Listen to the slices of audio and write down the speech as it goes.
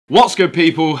What's good,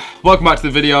 people? Welcome back to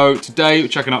the video. Today we're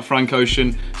checking out Frank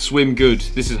Ocean, Swim Good.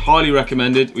 This is highly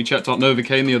recommended. We checked out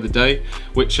Novocaine the other day,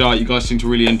 which you guys seem to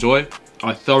really enjoy.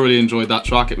 I thoroughly enjoyed that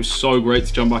track. It was so great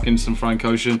to jump back into some Frank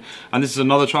Ocean. And this is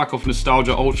another track off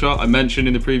Nostalgia Ultra. I mentioned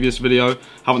in the previous video,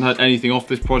 haven't heard anything off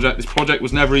this project. This project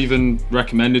was never even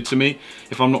recommended to me,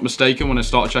 if I'm not mistaken, when I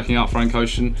started checking out Frank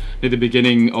Ocean near the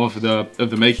beginning of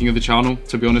the making of the channel,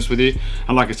 to be honest with you.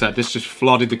 And like I said, this just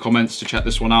flooded the comments to check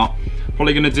this one out.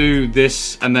 Probably gonna do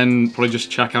this and then probably just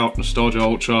check out Nostalgia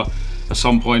Ultra at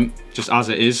some point, just as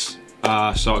it is.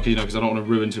 So, you know, because I don't want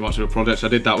to ruin too much of a project. I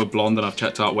did that with Blonde and I've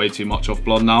checked out way too much off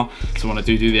Blonde now. So when I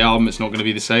do the album, it's not going to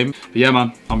be the same. But yeah,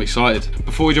 man, I'm excited.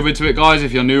 Before we jump into it, guys,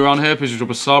 if you're new around here, please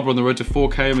drop a sub. We're on the road to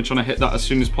 4K and we're trying to hit that as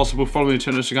soon as possible. Follow me on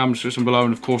Twitter and Instagram, description below.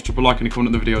 And of course, drop a like and a comment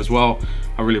on the video as well.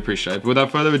 I really appreciate it. But without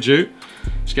further ado,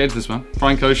 let's get into this, man.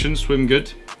 Frank Ocean, Swim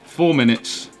Good. 4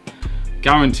 minutes.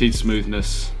 Guaranteed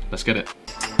smoothness. Let's get it.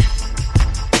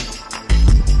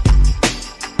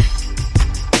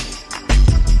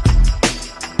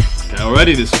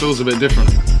 Already this feels a bit different.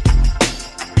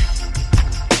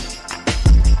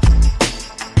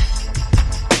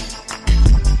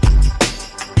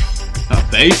 That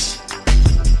bass.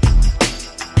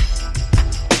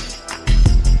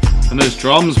 And those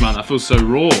drums, man, that feels so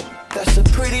raw. That's a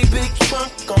pretty big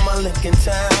trunk on my Lincoln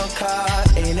Town car,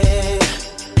 ain't it?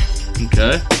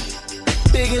 Okay.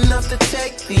 Big enough to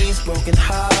take these broken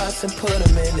hearts and put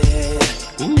them in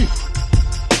it. Ooh.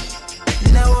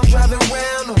 Now I'm driving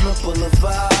around on the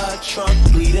boulevard, trunk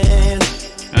bleeding.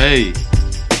 Hey.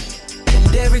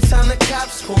 And every time the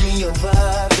cops pull me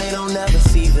over, they don't ever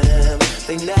see them.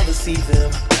 They never see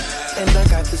them. And I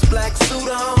got this black suit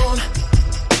on,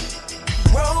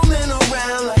 roaming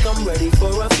around like I'm ready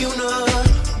for a funeral.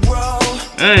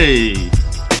 Hey.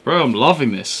 Bro, I'm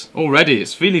loving this. Already,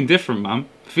 it's feeling different, man.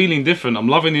 Feeling different. I'm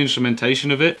loving the instrumentation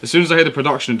of it. As soon as I hear the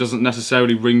production, it doesn't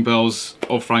necessarily ring bells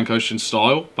of Frank Ocean's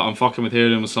style, but I'm fucking with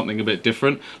hearing him with something a bit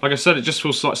different. Like I said, it just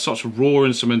feels like such raw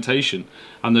instrumentation,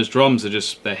 and those drums are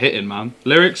just, they're hitting, man.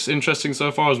 Lyrics, interesting so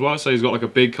far as well. So he's got like a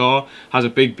big car, has a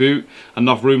big boot,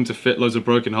 enough room to fit loads of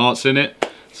broken hearts in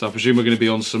it. So I presume we're going to be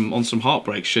on some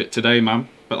heartbreak shit today, man.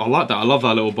 But I like that. I love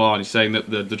that little bar. And he's saying that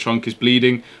the trunk is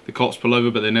bleeding, the cops pull over,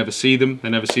 but they never see them. They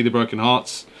never see the broken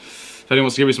hearts. If anyone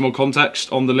wants to give me some more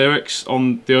context on the lyrics,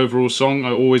 on the overall song,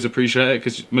 I always appreciate it,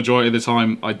 because majority of the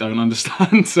time I don't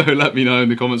understand. So let me know in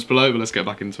the comments below, but let's get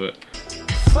back into it.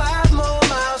 5 more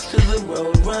miles till the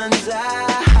road runs out.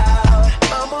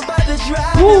 I'm about to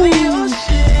drive in the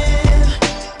ocean.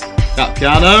 That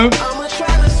piano. I'ma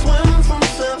try to swim from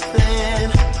something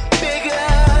bigger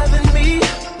than me.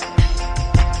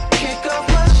 Kick off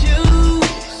my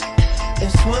shoes and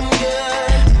swim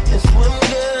good, and swim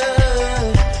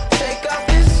good. Take off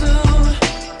this suit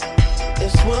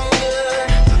and swim good,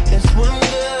 and swim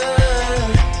good,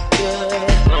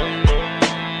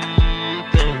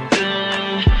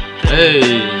 Hey.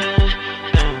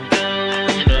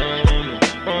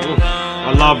 Oof.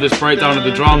 I love this breakdown of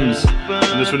the drums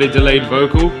and this really delayed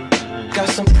vocal. Got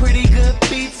some pretty good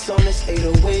beats on this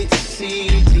 808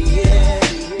 CD, yeah.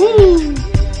 Woo.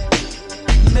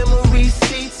 Memory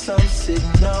seats, I'm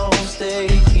sitting on, stay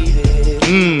heated.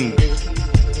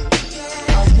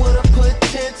 I would've put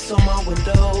tents on my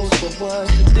windows, but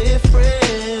what's the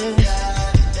difference?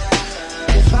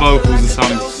 Vocals are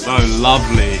sounding so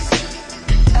lovely.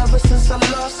 Ever since I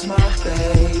lost my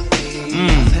baby,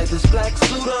 I've had this black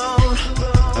suit on.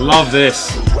 I love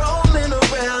this. Rolling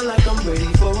around like I'm ready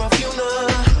for a funeral.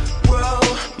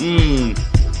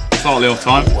 Slightly off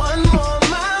time. 1 more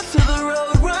mile till the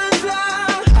road runs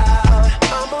out.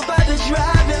 I'm about to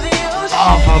drive in the ocean.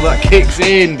 Oh, how that kicks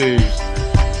in, dude.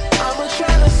 I'ma try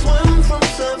to swim from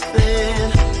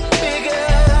something bigger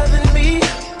than me.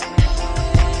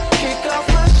 Kick off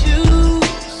my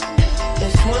shoes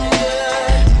and swim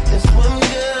good, and swim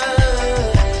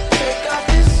good. Take off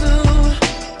this suit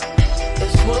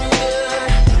and swim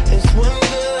good, and swim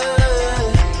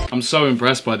good. I'm so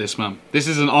impressed by this, man. This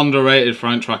is an underrated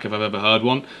Frank track if I've ever heard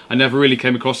one. I never really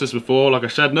came across this before. Like I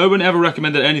said, no one ever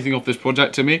recommended anything off this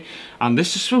project to me, and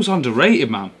this just feels underrated,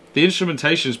 man. The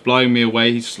instrumentation is blowing me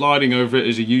away. He's sliding over it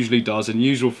as he usually does in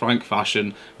usual Frank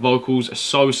fashion. Vocals are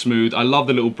so smooth. I love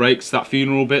the little breaks, that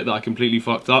funeral bit that I completely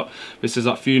fucked up. This is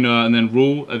that funeral and then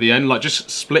rule at the end. Like, just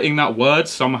splitting that word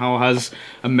somehow has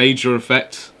a major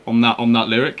effect on that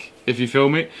lyric, if you feel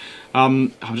me.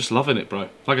 I'm just loving it, bro.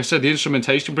 Like I said, the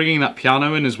instrumentation, bringing that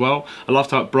piano in as well. I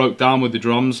loved how it broke down with the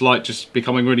drums, like just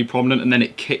becoming really prominent, and then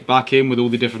it kicked back in with all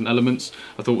the different elements.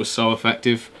 I thought was so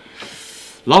effective.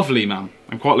 Lovely, man.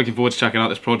 I'm quite looking forward to checking out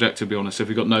this project, to be honest. If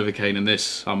we got Novocaine in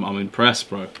this, I'm impressed,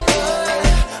 bro.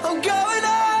 I'm going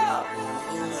up.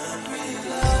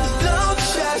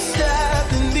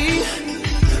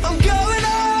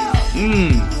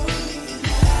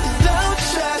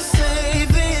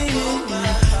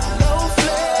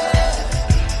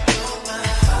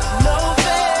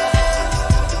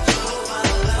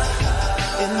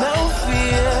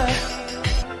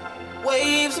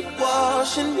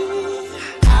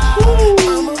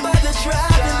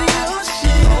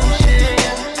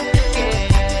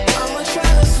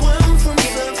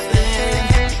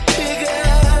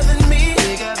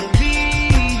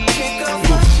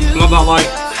 out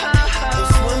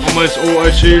like almost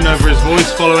auto-tune over his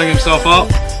voice, following himself up.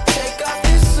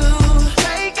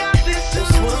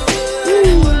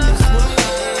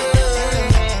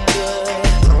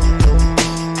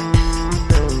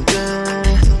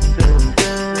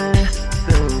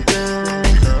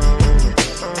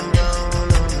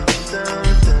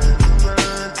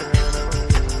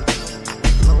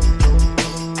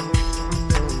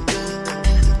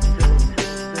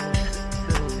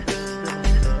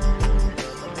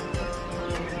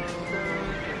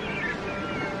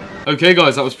 Okay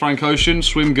guys, that was Frank Ocean,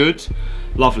 Swim Good.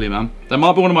 Lovely, man. That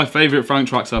might be one of my favourite Frank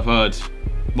tracks I've heard,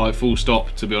 like full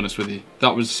stop, to be honest with you.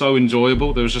 That was so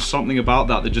enjoyable. There was just something about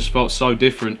that that just felt so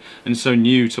different and so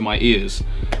new to my ears.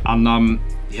 And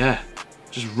yeah,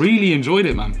 just really enjoyed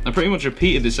it, man. I pretty much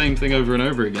repeated the same thing over and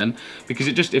over again because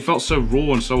it felt so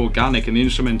raw and so organic, and the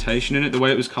instrumentation in it, the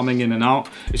way it was coming in and out,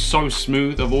 is so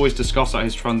smooth. I've always discussed that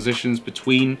his transitions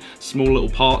between small little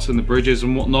parts and the bridges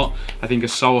and whatnot, I think are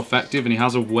so effective, and he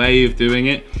has a way of doing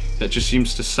it that just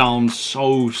seems to sound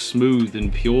so smooth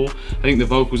and pure. I think the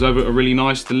vocals over it are really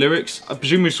nice. The lyrics, I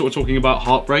presume we're sort of talking about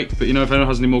heartbreak, but you know, if anyone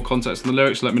has any more context on the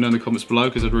lyrics, let me know in the comments below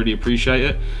because I'd really appreciate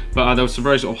it. But there was some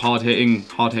very sort of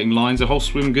hard-hitting lines. The whole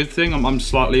Swim Good thing, I'm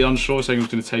slightly unsure, saying it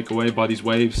was going to take away by these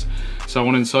waves, so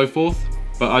on and so forth.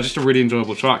 But just a really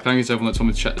enjoyable track. Thank you to everyone that told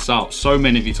me to check this out. So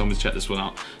many of you told me to check this one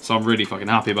out, so I'm really fucking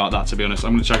happy about that, to be honest.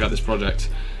 I'm going to check out this project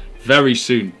very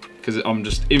soon because I'm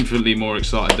just infinitely more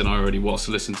excited than I already was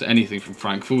to listen to anything from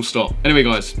Frank, full stop. Anyway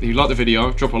guys, if you liked the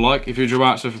video, drop a like. If you enjoyed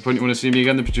my episode, if you want to see me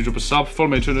again, then please drop a sub. Follow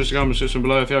me on Twitter, Instagram, and description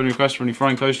below. If you have any requests for any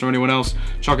Frank Ocean or anyone else,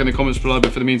 chuck in the comments below.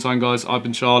 But for the meantime guys, I've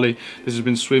been Charlie, this has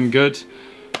been Swim Good,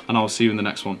 and I'll see you in the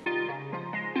next one.